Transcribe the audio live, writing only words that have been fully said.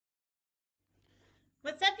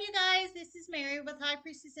this is Mary with High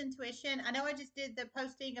Priestess Intuition. I know I just did the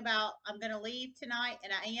posting about I'm going to leave tonight,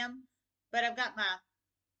 and I am, but I've got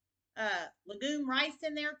my legume rice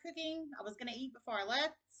in there cooking. I was going to eat before I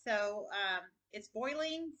left, so it's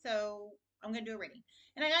boiling, so I'm going to do a reading.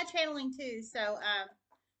 And I got channeling too, so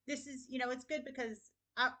this is, it's good because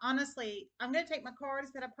honestly, I'm going to take my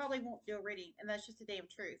cards, but I probably won't do a reading, and that's just the damn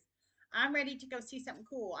truth. I'm ready to go see something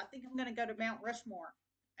cool. I think I'm going to go to Mount Rushmore.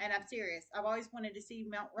 And I'm serious. I've always wanted to see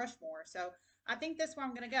Mount Rushmore. So I think that's where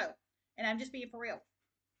I'm going to go. And I'm just being for real.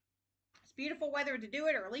 It's beautiful weather to do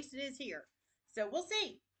it, or at least it is here. So we'll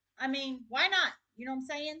see. I mean, why not? You know what I'm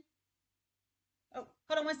saying? Oh,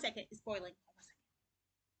 hold on one second. It's boiling.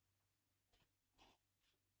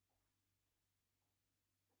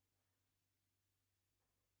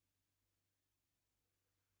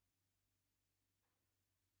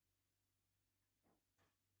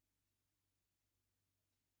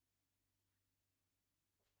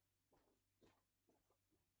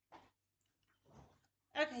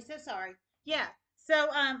 Okay, so sorry. Yeah. So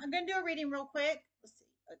I'm going to do a reading real quick. Let's see.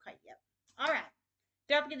 Okay, yep. All right.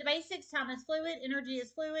 Don't forget the basics. Time is fluid. Energy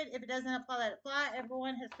is fluid. If it doesn't apply, let it fly.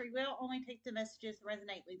 Everyone has free will. Only take the messages that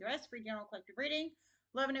resonate. Leave the rest. Free general collective reading.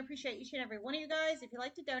 Love and appreciate each and every one of you guys. If you'd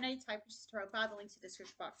like to donate, type Tarot 5. The link's in the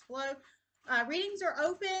description box below. Readings are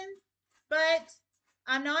open, but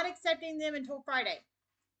I'm not accepting them until Friday.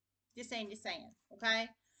 Just saying, okay?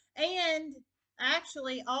 And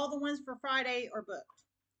actually, all the ones for Friday are booked.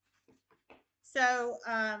 So,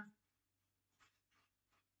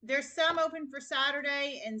 there's some open for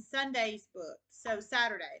Saturday and Sunday's booked. So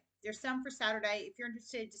Saturday. There's some for Saturday. If you're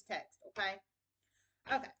interested, just text, okay?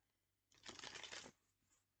 Okay.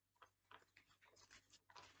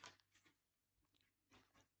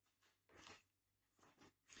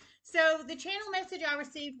 So the channel message I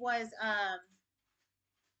received was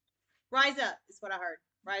Rise Up is what I heard.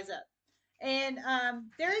 Rise Up. And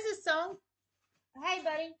there is a song. Hey,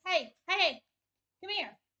 buddy. Hey. Come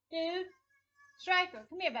here. Dude. Striker.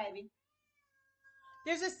 Come here, baby.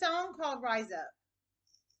 There's a song called Rise Up.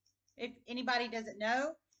 If anybody doesn't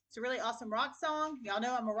know, it's a really awesome rock song. Y'all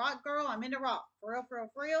know I'm a rock girl. I'm into rock. For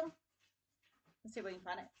real. Let's see if we can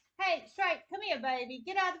find it. Hey, Strike, come here, baby.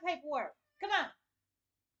 Get out of the paperwork. Come on.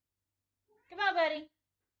 Come on, buddy.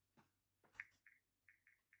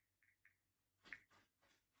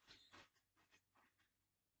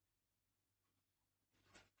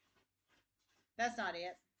 That's not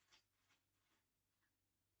it.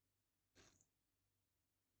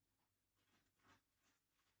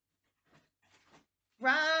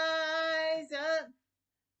 Rise up.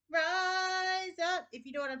 Rise up. If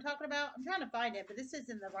you know what I'm talking about, I'm trying to find it, but this isn't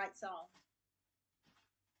the right song.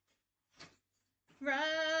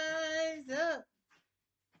 Rise up.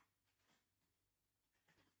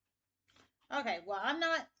 Okay, well, I'm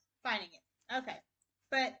not finding it. Okay.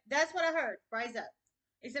 But that's what I heard. Rise up.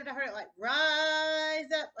 Except I heard it like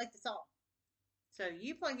rise up, like the song. So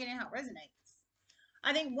you plug it in how it resonates.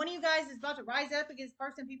 I think one of you guys is about to rise up against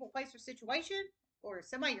person, people, place, or situation, or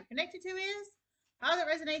somebody you're connected to is. How that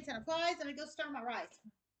resonates and applies, and it goes stir my rice.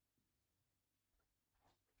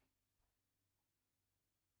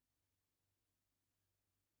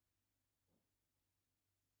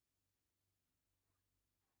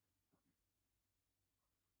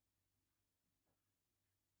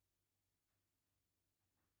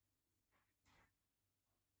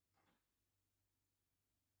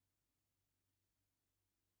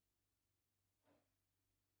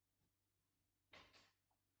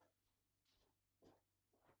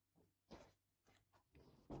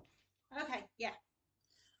 Okay, yeah.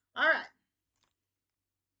 All right.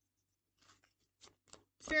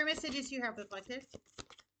 Spirit messages you have reflected.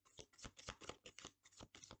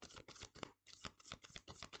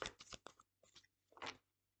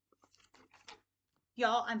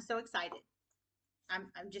 Y'all, I'm so excited.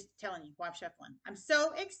 I'm just telling you while I'm shuffling. I'm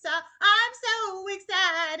so excited.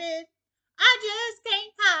 I just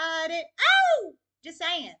can't hide it. Oh! Just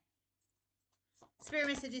saying. Spirit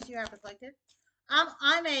messages you have reflected. I'm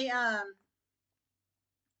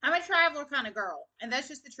a traveler kind of girl, and that's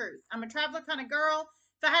just the truth. I'm a traveler kind of girl.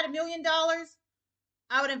 If I had $1 million,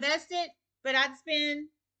 I would invest it, but I'd spend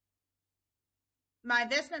my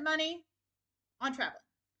investment money on traveling.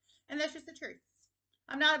 And that's just the truth.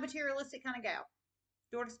 I'm not a materialistic kind of gal.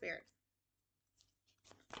 Door to spirit.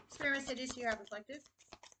 Spirit messages you have reflected.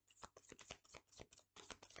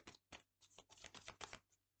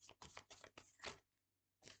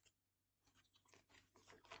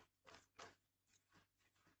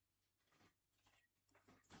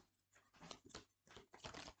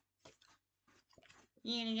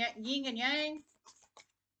 Yin and yang.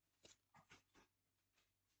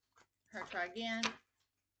 I'll try again.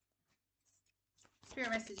 Spirit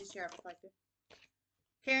messages share reflective.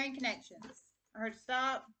 Carrying connections. I heard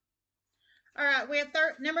stop. All right, we have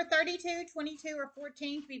number 32, 22, or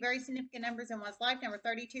 14 to be very significant numbers in one's life. Number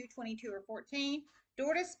 32, 22, or 14.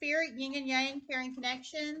 Door to spirit, yin and yang, carrying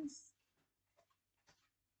connections.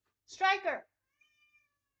 Striker.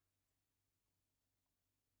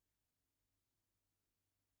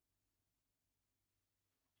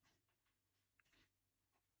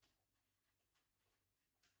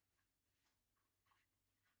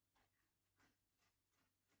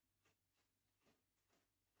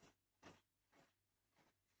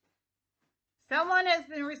 Someone has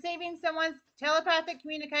been receiving someone's telepathic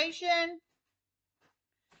communication,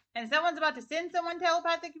 and someone's about to send someone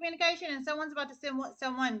telepathic communication, and someone's about to send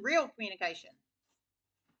someone real communication.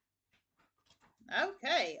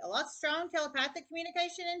 Okay, a lot of strong telepathic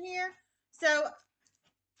communication in here. So,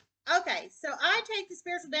 okay, so I take the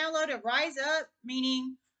spiritual download of rise up,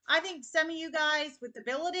 meaning I think some of you guys with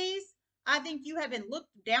abilities, I think you have been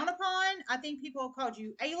looked down upon. I think people have called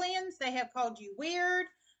you aliens. They have called you weird.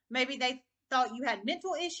 Maybe they thought you had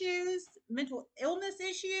mental issues, mental illness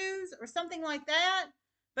issues, or something like that.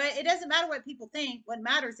 But it doesn't matter what people think. What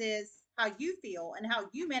matters is how you feel and how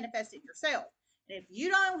you manifest it yourself. And if you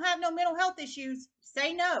don't have no mental health issues,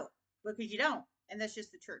 say no, because you don't. And that's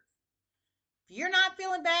just the truth. If you're not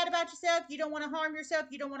feeling bad about yourself, you don't want to harm yourself,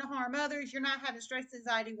 you don't want to harm others, you're not having stress,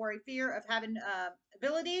 anxiety, worry, fear of having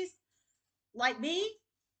abilities like me,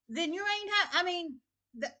 then you ain't I mean,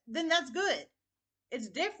 then that's good. It's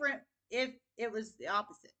different if it was the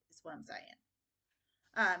opposite, is what I'm saying.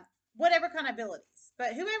 Whatever kind of abilities.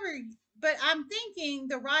 But I'm thinking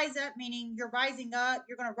the rise up, meaning you're rising up,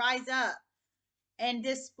 you're going to rise up and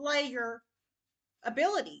display your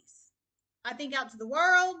abilities. I think out to the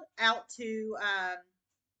world, out to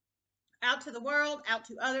the world, out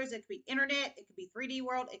to others. It could be internet, it could be 3D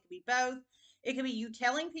world, it could be both. It could be you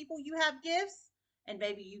telling people you have gifts and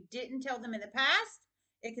maybe you didn't tell them in the past.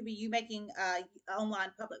 It could be you making an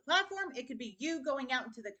online public platform. It could be you going out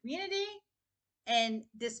into the community and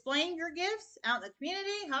displaying your gifts out in the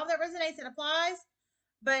community, how that resonates and applies.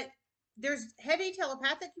 But there's heavy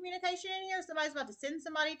telepathic communication in here. Somebody's about to send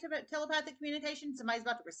somebody to telepathic communication. Somebody's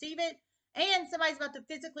about to receive it. And somebody's about to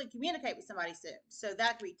physically communicate with somebody soon. So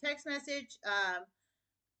that could be text message,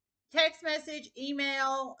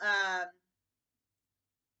 email,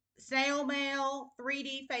 snail mail,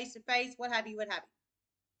 3D, face to face, what have you,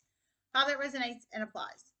 How that resonates and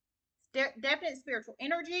applies. Definite spiritual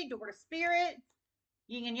energy, door to spirit,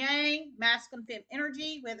 yin and yang, masculine fem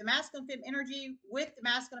energy. We have the masculine fem energy with the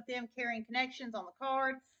masculine fem carrying connections on the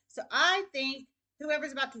card. So I think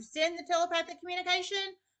whoever's about to send the telepathic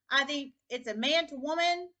communication, I think it's a man to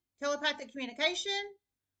woman telepathic communication.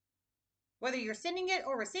 Whether you're sending it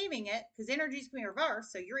or receiving it, because energies can be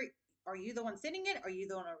reversed. So are you the one sending it? Are you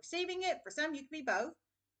the one receiving it? For some, you can be both.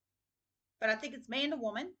 But I think it's man to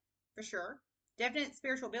woman for sure. Definite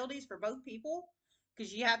spiritual abilities for both people,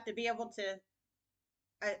 because you have to be able to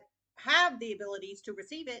have the abilities to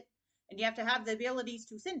receive it, and you have to have the abilities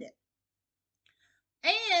to send it.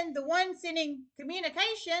 And the one sending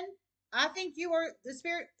communication, I think you are the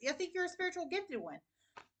spirit. I think you're a spiritual gifted one.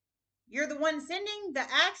 You're the one sending the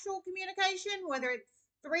actual communication, whether it's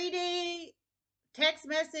 3D, text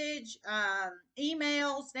message,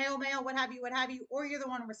 email, snail mail, what have you, or you're the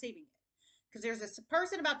one receiving it. Because there's a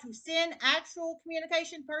person about to send actual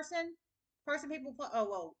communication, a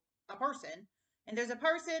person, and there's a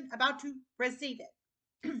person about to receive it.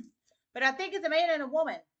 But I think it's a man and a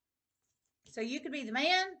woman. So you could be the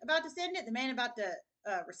man about to send it, the man about to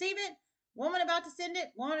receive it, woman about to send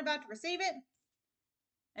it, woman about to receive it.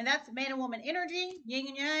 And that's man and woman energy, yin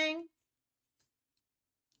and yang.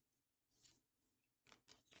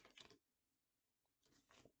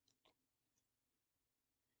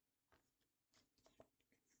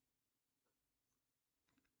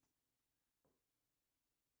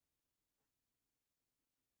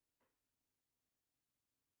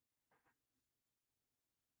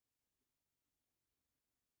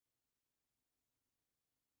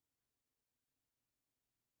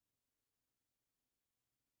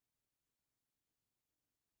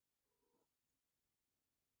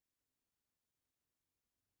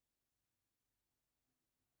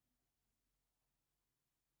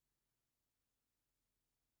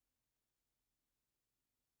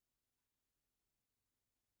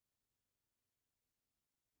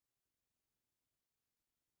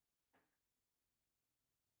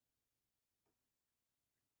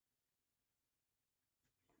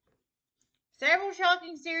 Several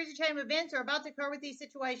shocking series of chain events are about to occur with these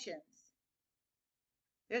situations.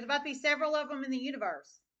 There's about to be several of them in the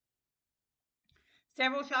universe.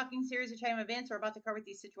 Several shocking series of chain events are about to cover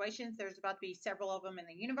these situations. There's about to be several of them in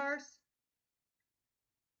the universe.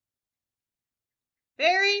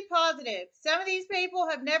 Very positive. Some of these people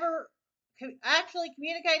have never actually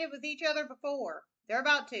communicated with each other before. They're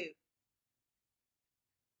about to.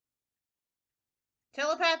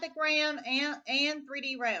 Telepathic realm and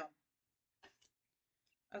 3D realm.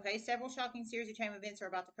 Okay, several shocking series of chain events are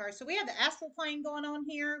about to occur. So we have the astral plane going on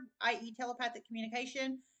here, i.e., telepathic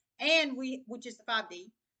communication, and which is the 5D,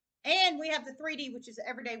 and we have the 3D, which is the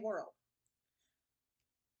everyday world.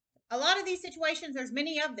 A lot of these situations, there's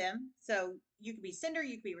many of them. So you could be sender,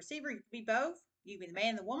 you could be receiver, you could be both. You could be the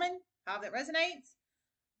man and the woman, however that resonates.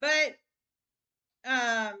 But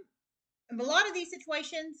a lot of these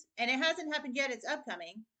situations, and it hasn't happened yet, it's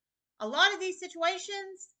upcoming. A lot of these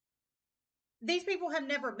situations, these people have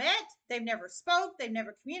never met, they've never spoke, they've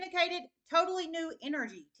never communicated, totally new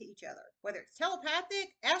energy to each other, whether it's telepathic,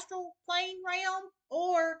 astral plane realm,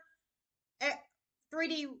 or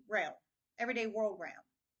 3D realm, everyday world realm.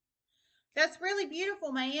 That's really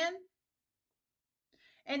beautiful, man.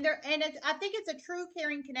 I think it's a true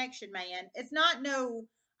caring connection, man. It's not no.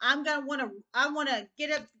 I want to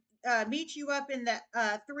get up, meet you up in the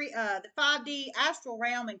the 5D astral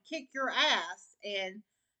realm and kick your ass and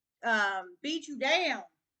beat you down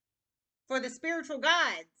for the spiritual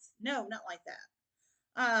guides. No, not like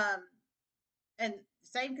that. And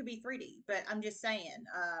same could be 3D, but I'm just saying,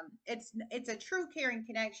 it's a true caring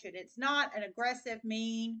connection. It's not an aggressive,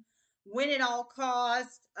 mean, win at all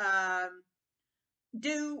cost.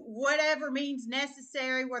 Do whatever means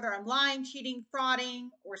necessary, whether I'm lying, cheating, frauding,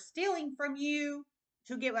 or stealing from you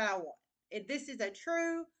to get what I want. This is a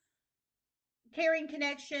true caring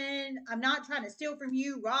connection. I'm not trying to steal from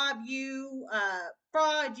you, rob you,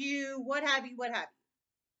 fraud you, what have you, what have you.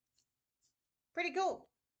 Pretty cool.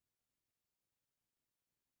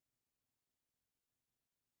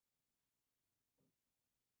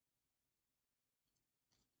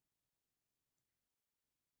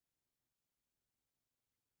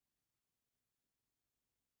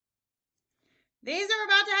 These are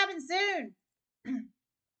about to happen soon.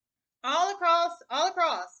 All across, all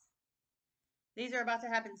across. These are about to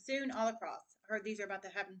happen soon, all across. I heard these are about to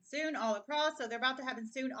happen soon, all across. So they're about to happen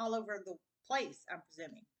soon all over the place, I'm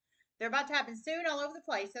presuming. They're about to happen soon all over the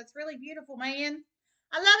place. That's really beautiful, man.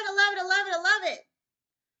 I love it, I love it, I love it, I love it.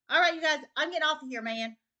 All right, you guys, I'm getting off of here,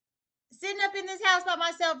 man. Sitting up in this house by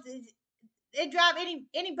myself, it drive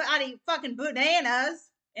anybody fucking bananas,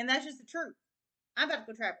 and that's just the truth. I'm about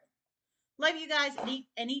to go travel. Love you guys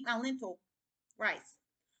and eat my lentil rice.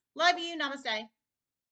 Love you. Namaste.